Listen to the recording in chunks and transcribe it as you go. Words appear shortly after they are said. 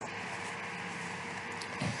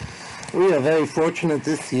We are very fortunate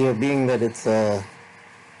this year, being that it's a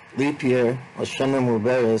leap year, Hashanah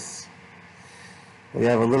Mubarak. We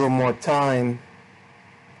have a little more time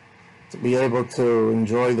to be able to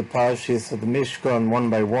enjoy the parashas of the Mishkan one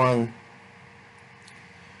by one,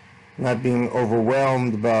 not being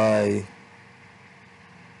overwhelmed by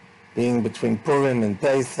being between Purim and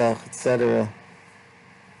Pesach, etc.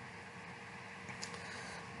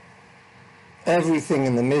 Everything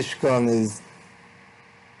in the Mishkan is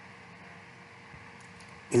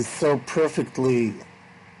so perfectly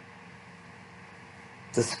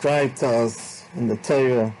described to us in the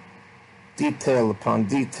Torah, detail upon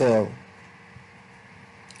detail.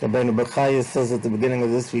 Rabbi Felman says at the beginning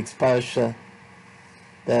of this week's parsha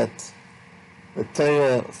that the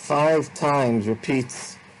Torah 5 times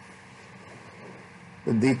repeats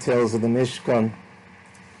the details of the Mishkan,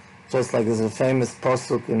 just like there's a famous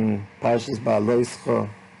pasuk in Parshas Ba'aloischa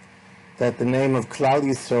that the name of Klal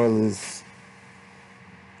Yisrael is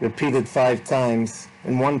repeated 5 times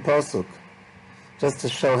in one pasuk, just to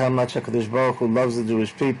show how much HaKadosh Baruch Hu loves the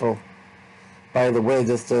Jewish people. By the way,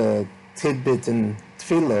 just a tidbit in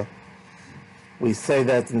Tefilah, we say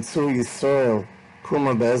that in Tzur Yisrael,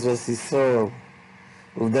 Kuma Be'ezras Yisrael,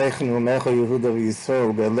 Uvdeichenu Mecha Yehuda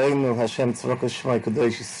V'Yisrael, Be'eleinu Hashem Tzvaka Shmai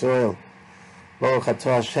Kadosh Yisrael, Baruch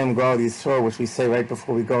Atah Hashem God Yisrael, which we say right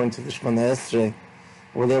before we go into the Shemona Esrei,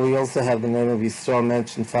 where there we also have the name of Yisrael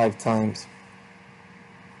mentioned 5 times.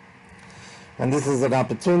 And this is an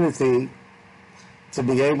opportunity to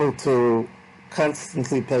be able to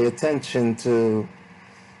constantly pay attention to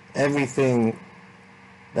everything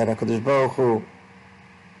that HaKadosh Baruch Hu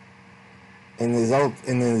in his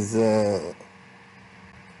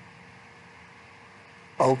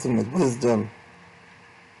ultimate wisdom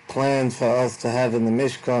planned for us to have in the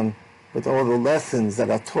Mishkan, with all the lessons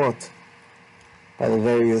that are taught by the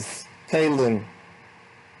various kelim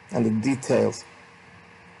and the details.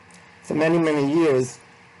 For many, many years,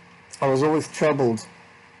 I was always troubled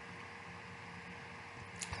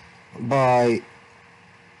by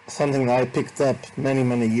something that I picked up many,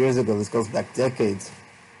 many years ago. This goes back decades.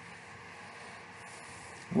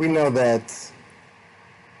 We know that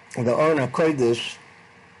the Torah HaKodesh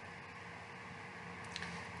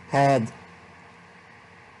had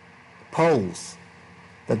poles,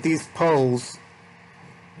 that these poles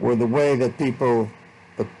were the way that people,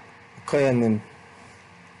 the Kohanim,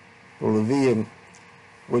 the Leviim,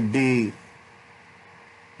 would be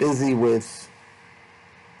busy with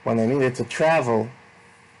when they needed to travel.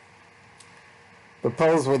 The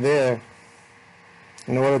poles were there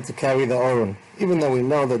in order to carry the Oren, even though we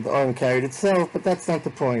know that the Oren carried itself, but that's not the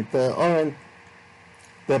point. The Oren,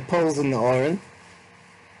 there are poles in the Oren,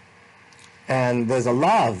 and there's a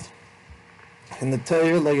lav in the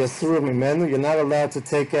Torah, lo yasuru mimenu, you're not allowed to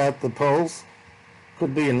take out the poles.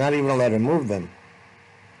 Could be you're not even allowed to move them.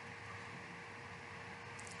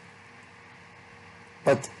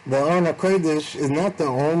 But the Torah HaKodesh is not the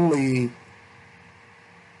only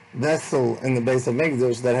vessel in the base of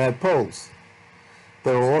Mikdash that had poles.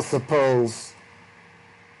 There were also poles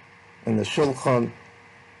in the Shulchan.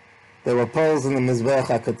 There were poles in the Mizbeach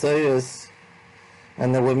HaKatayis,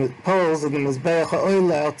 and there were poles in the Mizbeach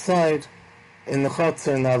HaOila outside in the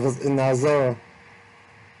Chotzer, in the Azorah.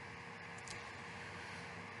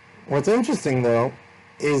 What's interesting, though,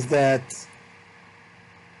 is that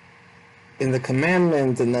in the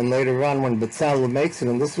commandment, and then later on when Betzalel makes it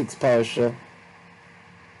in this week's parasha,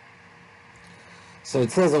 so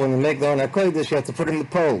it says that when you make the Torah HaKodesh, you have to put in the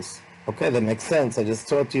poles. Okay, that makes sense. I just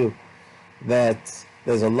taught you that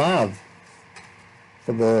there's a lav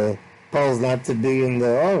for the poles not to be in the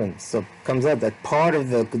Oren. So it comes out that part of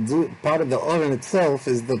the Oren itself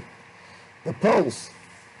is the poles.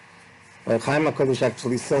 But Chaim HaKodesh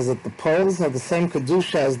actually says that the poles have the same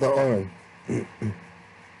kedusha as the Oren. The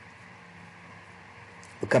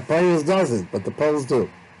kapayos doesn't, but the poles do.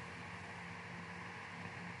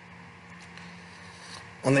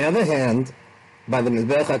 On the other hand, by the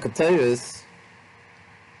Mizbeach HaKatayis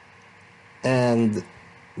and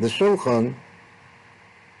the Shulchan,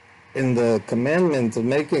 in the commandment of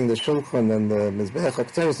making the Shulchan and the Mizbeach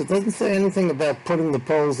HaKatayis, it doesn't say anything about putting the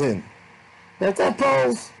poles in. They have to have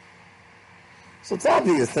poles. So it's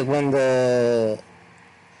obvious that when the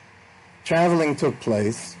traveling took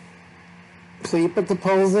place, so you put the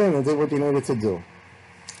poles in and did what you needed to do.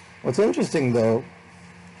 What's interesting, though,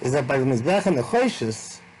 is that by the Mizbeach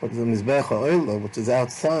HaNechoshes, but the Mizbeach HaOila, which is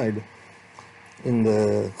outside in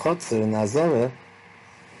the Chotzer, in the Azorah,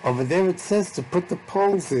 over there it says to put the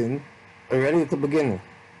poles in already at the beginning.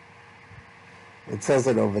 It says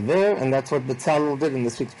it over there, and that's what Betzalel did in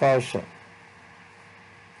this week's parasha.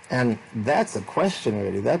 And that's a question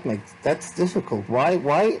already. That's difficult. Why is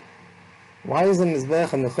a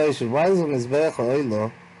Mizbeach and Nechesed? Why is a Mizbeach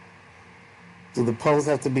Oilo? Do the poles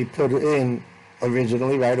have to be put in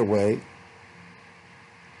originally right away?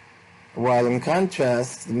 While in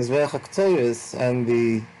contrast, the Mizbeach HaKtoros and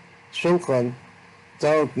the Shulchan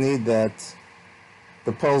don't need that.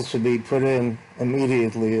 The poles should be put in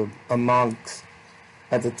immediately amongst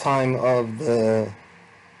at the time of the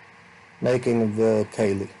making of the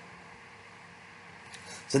Keli.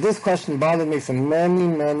 So this question bothered me for many,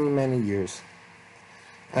 many, many years.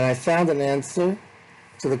 And I found an answer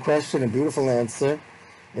to the question, a beautiful answer,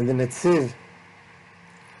 in the Netziv.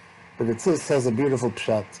 The Netziv says a beautiful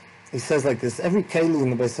pshat. He says like this: every Keli in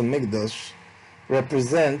the Beis HaMikdash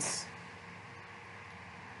represents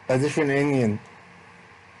a different Indian.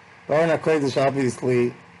 The Aron HaKodesh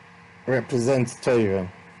obviously represents Torah.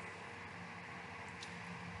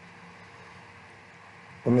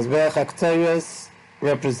 The Mizbeach HaKtoros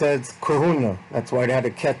represents Kahuna. That's why it had a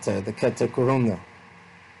Keter, the Keter Kahuna.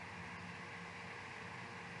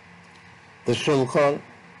 The Shulchan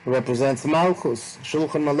represents Malchus,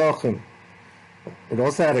 Shulchan Malachim. It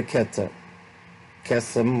also had a Keter,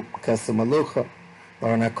 Keser Malucha.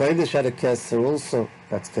 Aron HaKodesh had a Keser also.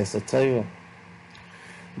 That's Keser Torah.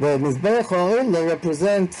 The Mizbeach HaOila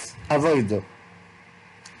represents Avodah.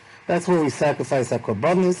 That's where we sacrifice our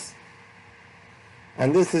korbanos.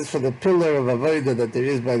 And this is for the pillar of Avodah that there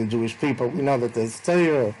is by the Jewish people. We know that there's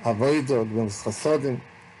Torah, Avodah, Gemilas Chasodim.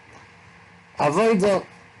 Avodah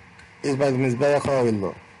is by the Mizbeach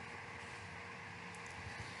HaOila.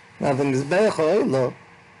 Now the Mizbeach HaOila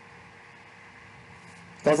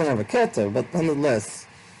doesn't have a keter, but nonetheless.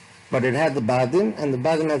 But it had the badim, and the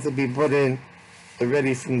badim had to be put in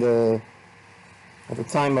already from at the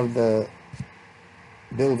time of the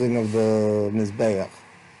building of the Mizbeach.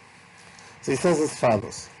 So he says as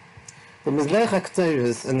follows: the Mizbeach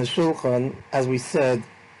HaKtoros and the Shulchan, as we said,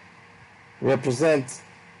 represent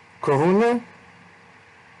Kahuna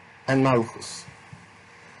and Malchus.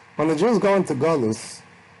 When the Jews go into Golus,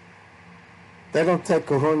 they don't take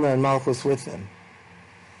Kahuna and Malchus with them.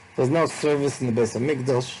 There's no service in the Beis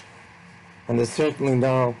HaMikdash, and there's certainly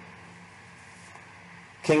no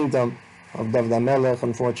kingdom of David HaMelech,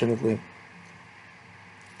 unfortunately.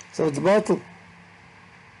 So it's battle.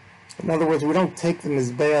 In other words, we don't take the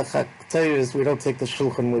Mizbeach HaKtoros, we don't take the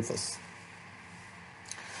Shulchan with us.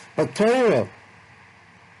 But Torah,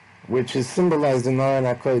 which is symbolized in Aron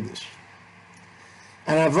HaKodesh,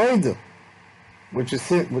 and Avodah, which is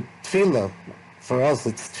with Tefilah, for us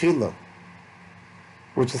it's Tefilah,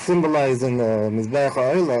 which is symbolized in the Mizbeach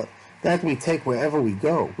HaOila, that we take wherever we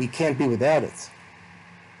go. We can't be without it.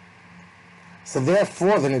 So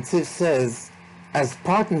therefore, the Netziv says, as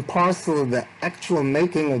part and parcel of the actual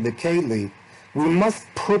making of the Keli, we must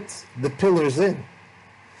put the pillars in.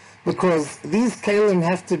 Because these Kelim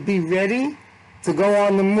have to be ready to go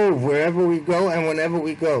on the move wherever we go and whenever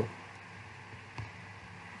we go.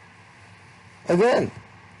 Again,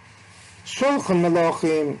 Shulchan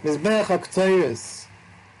Malachim, Mizbeach HaKtoros,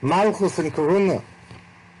 Malchus and Kahuna.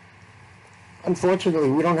 Unfortunately,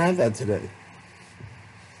 we don't have that today.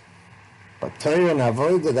 But Torah and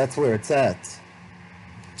Avodah, that's where it's at.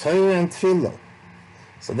 Torah and Tefilah.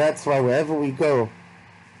 So that's why wherever we go,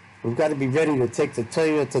 we've got to be ready to take the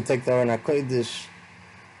Torah, to take the Aron HaKodesh,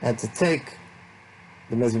 and to take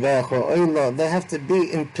the Mizbeach HaOila. They have to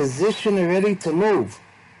be in position and ready to move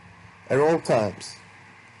at all times.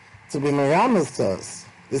 To be meramas to us,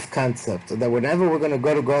 this concept, that whenever we're going to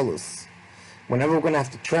go to Golus, whenever we're going to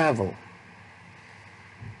have to travel,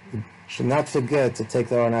 we should not forget to take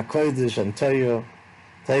the Aron HaKodesh and Torah,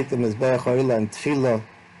 take the Mizbeach HaOila and Tefilah,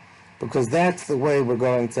 because that's the way we're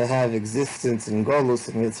going to have existence in Golus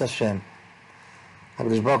and Yitz Hashem.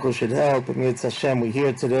 HaKadosh Baruch Hu should help, and Yitz Hashem, we're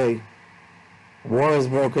here today. War is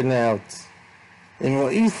broken out. In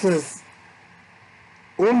Ro'isas,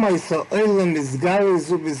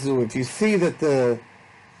 if you see that the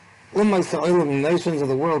Ummah Sa'olim, the nations of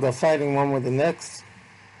the world, are fighting one with the next,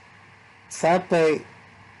 Tzapei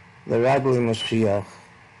l'Ragli Mashiach.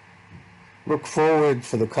 Look forward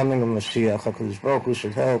for the coming of Mashiach. HaKadosh Baruch Hu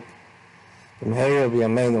should help.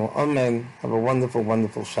 Amen. Have a wonderful,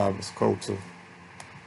 wonderful Shabbos. Kol Tov.